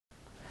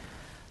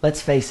Let's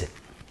face it,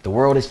 the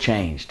world has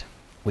changed.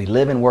 We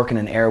live and work in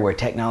an era where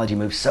technology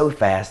moves so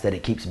fast that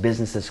it keeps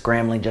businesses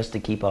scrambling just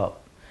to keep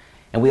up.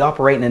 And we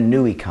operate in a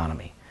new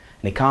economy,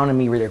 an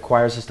economy that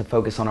requires us to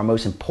focus on our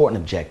most important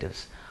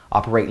objectives,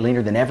 operate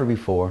leaner than ever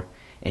before,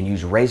 and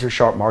use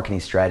razor-sharp marketing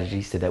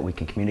strategies so that we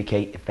can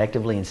communicate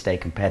effectively and stay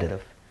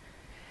competitive.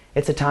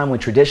 It's a time when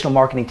traditional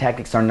marketing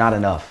tactics are not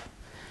enough.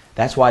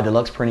 That's why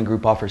Deluxe Printing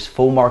Group offers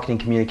full marketing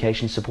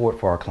communication support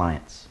for our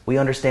clients. We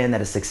understand that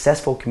a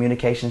successful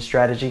communication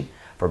strategy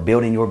for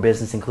building your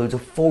business includes a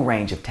full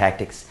range of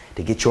tactics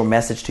to get your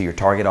message to your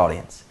target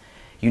audience.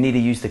 You need to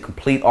use the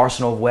complete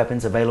arsenal of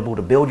weapons available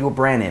to build your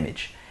brand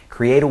image,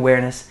 create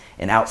awareness,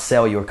 and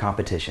outsell your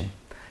competition.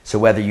 So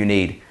whether you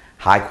need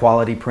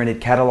high-quality printed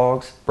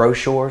catalogs,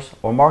 brochures,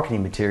 or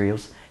marketing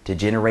materials to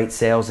generate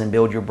sales and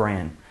build your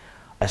brand,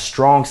 a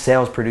strong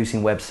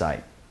sales-producing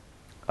website,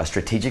 a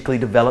strategically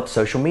developed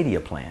social media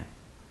plan,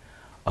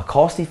 a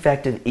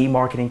cost-effective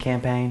e-marketing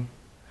campaign,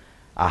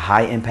 a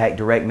high-impact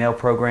direct mail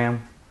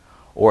program,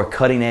 or a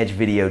cutting-edge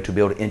video to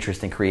build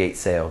interest and create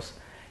sales,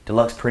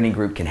 Deluxe Printing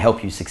Group can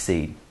help you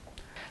succeed.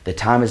 The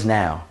time is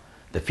now.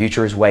 The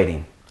future is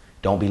waiting.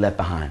 Don't be left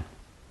behind.